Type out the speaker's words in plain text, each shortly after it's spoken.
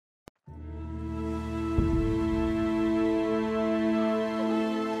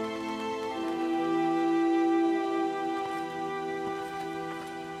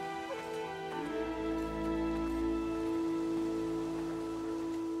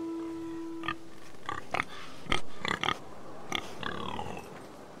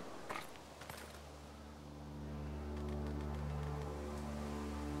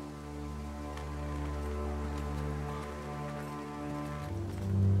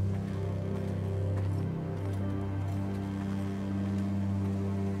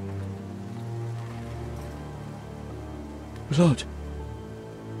Blood.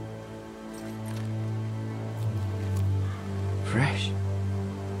 Fresh.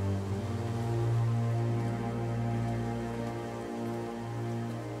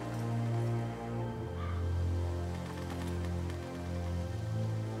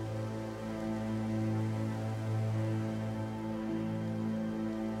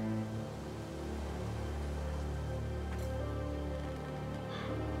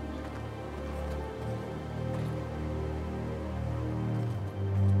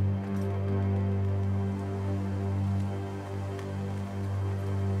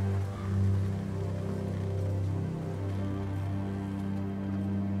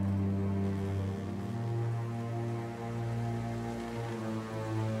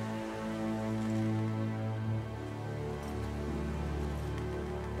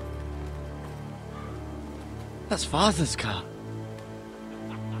 That's Father's car.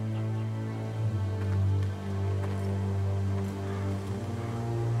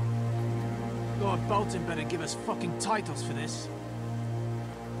 Lord Bolton better give us fucking titles for this.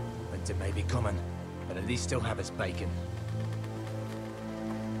 Winter may be coming, but at least he'll have his bacon.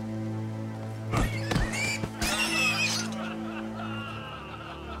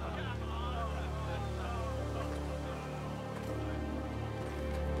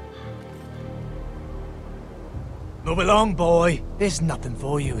 Move along, boy. There's nothing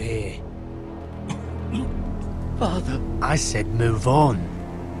for you here. Father. I said move on.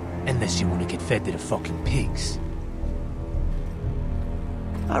 Unless you want to get fed to the fucking pigs.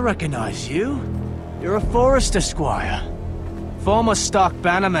 I recognize you. You're a Forrester squire. Former stock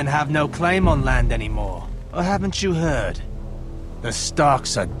bannermen have no claim on land anymore. Or haven't you heard? The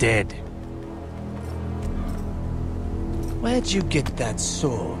Starks are dead. Where'd you get that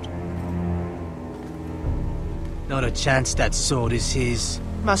sword? Not a chance that sword is his.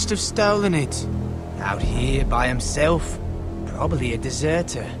 Must have stolen it. Out here by himself. Probably a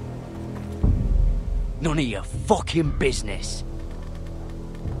deserter. None of your fucking business.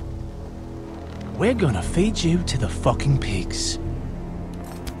 We're gonna feed you to the fucking pigs.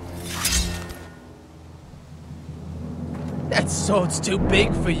 That sword's too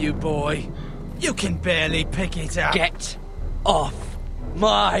big for you, boy. You can barely pick it up. Get off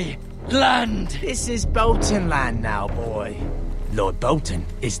my land! This is Bolton land now, boy. Lord Bolton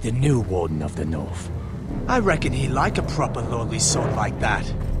is the new Warden of the North. I reckon he'd like a proper lordly sword like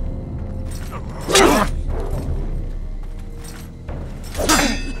that.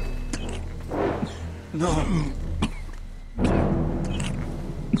 No.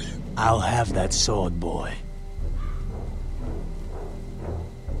 I'll have that sword, boy.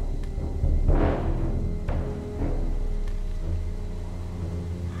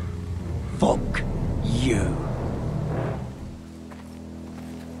 Fuck you.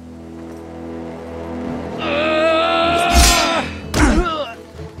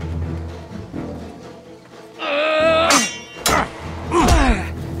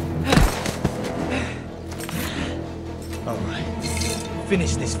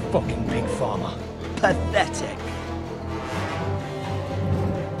 Finish this fucking pig farmer. Pathetic.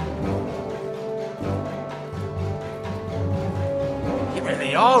 You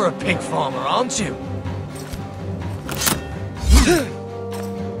really are a pig farmer, aren't you?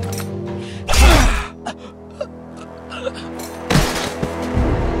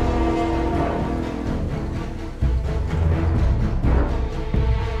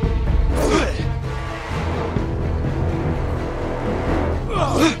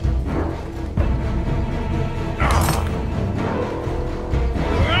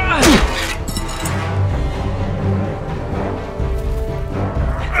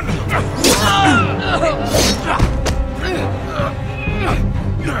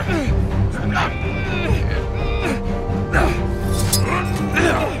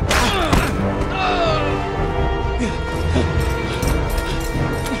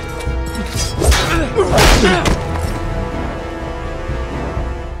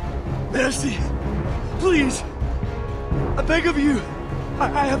 Mercy! Please! I beg of you!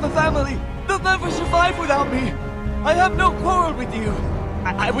 I have a family! They'll never survive without me! I have no quarrel with you!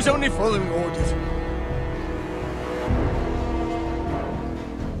 I was only following orders.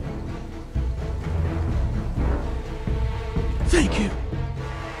 Thank you!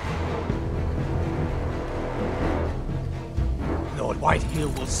 Lord Whitehill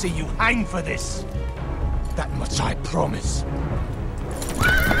will see you hang for this! That much I promise.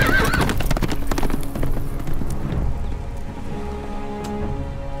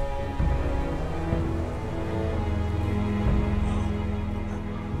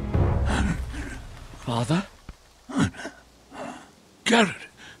 Father? Gared,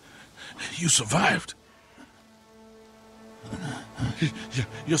 you survived.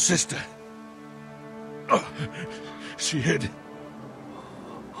 Your sister. Oh, she hid.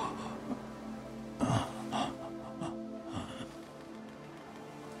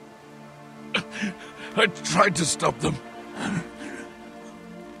 I tried to stop them.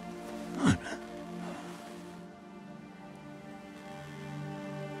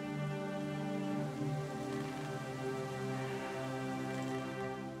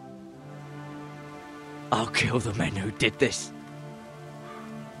 I'll kill the men who did this.